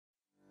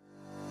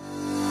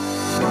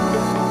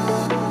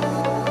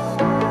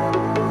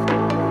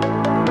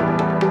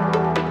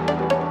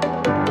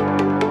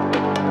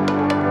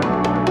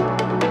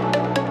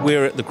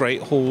We're at the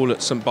Great Hall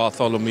at St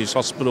Bartholomew's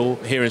Hospital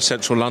here in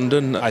central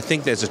London. I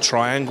think there's a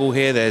triangle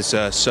here. There's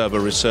Cerba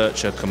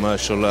Research, a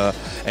commercial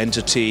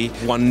entity,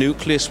 one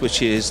Nucleus,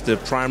 which is the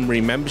primary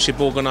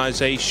membership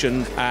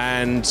organisation,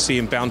 and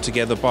being bound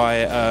together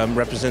by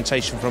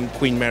representation from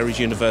Queen Mary's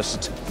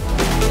University.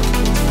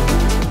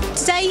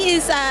 Today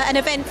is an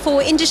event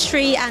for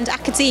industry and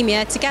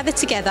academia to gather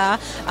together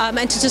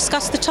and to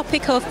discuss the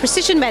topic of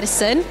precision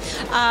medicine.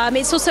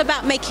 It's also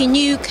about making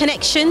new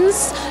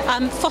connections,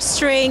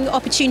 fostering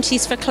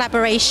opportunities for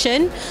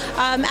collaboration,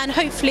 and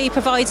hopefully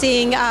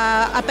providing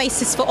a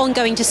basis for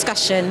ongoing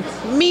discussion.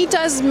 Meet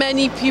as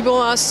many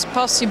people as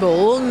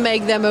possible,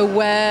 make them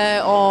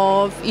aware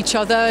of each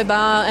other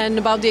and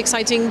about the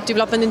exciting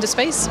development in the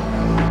space.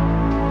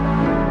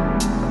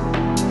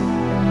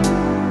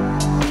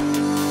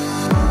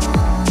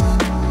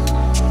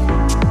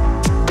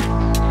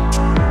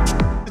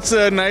 It's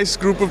a nice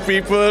group of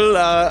people.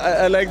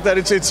 I like that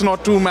it's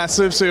not too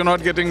massive, so you're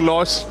not getting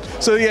lost.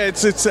 So yeah,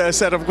 it's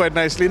set up quite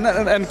nicely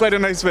and quite a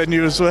nice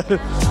venue as well.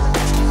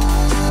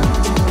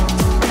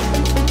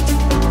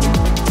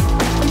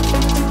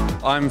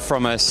 I'm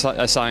from a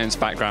science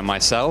background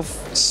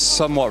myself,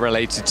 somewhat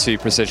related to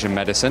precision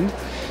medicine.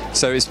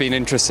 So it's been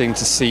interesting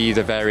to see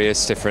the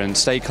various different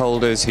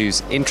stakeholders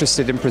who's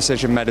interested in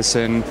precision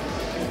medicine,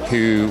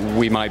 who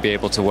we might be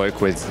able to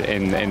work with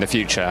in the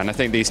future. And I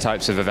think these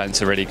types of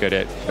events are really good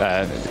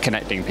at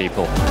connecting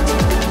people.